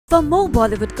For more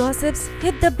Bollywood gossips,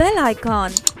 hit the bell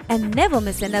icon and never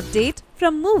miss an update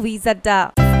from Moviez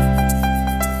Adda.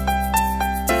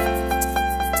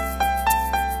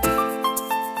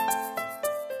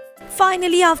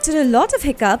 Finally, after a lot of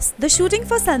hiccups, the shooting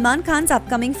for Salman Khan's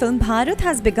upcoming film Bharat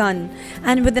has begun.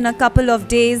 And within a couple of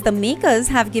days, the makers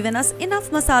have given us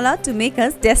enough masala to make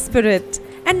us desperate.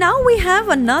 And now we have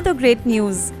another great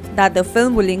news, that the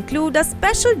film will include a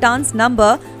special dance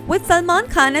number with Salman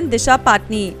Khan and Disha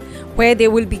Patani, where they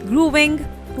will be grooving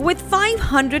with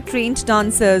 500 trained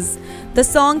dancers. The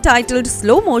song titled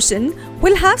Slow Motion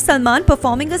will have Salman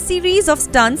performing a series of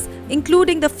stunts,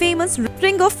 including the famous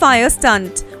Ring of Fire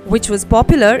stunt, which was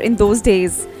popular in those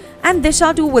days. And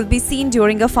Disha too will be seen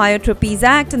during a fire trapeze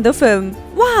act in the film.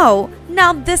 Wow!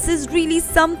 Now this is really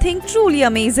something truly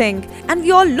amazing, and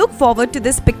we all look forward to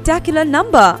this spectacular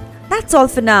number. That's all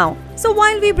for now. So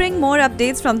while we bring more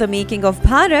updates from the making of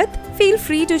Bharat, feel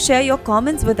free to share your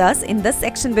comments with us in the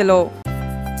section below.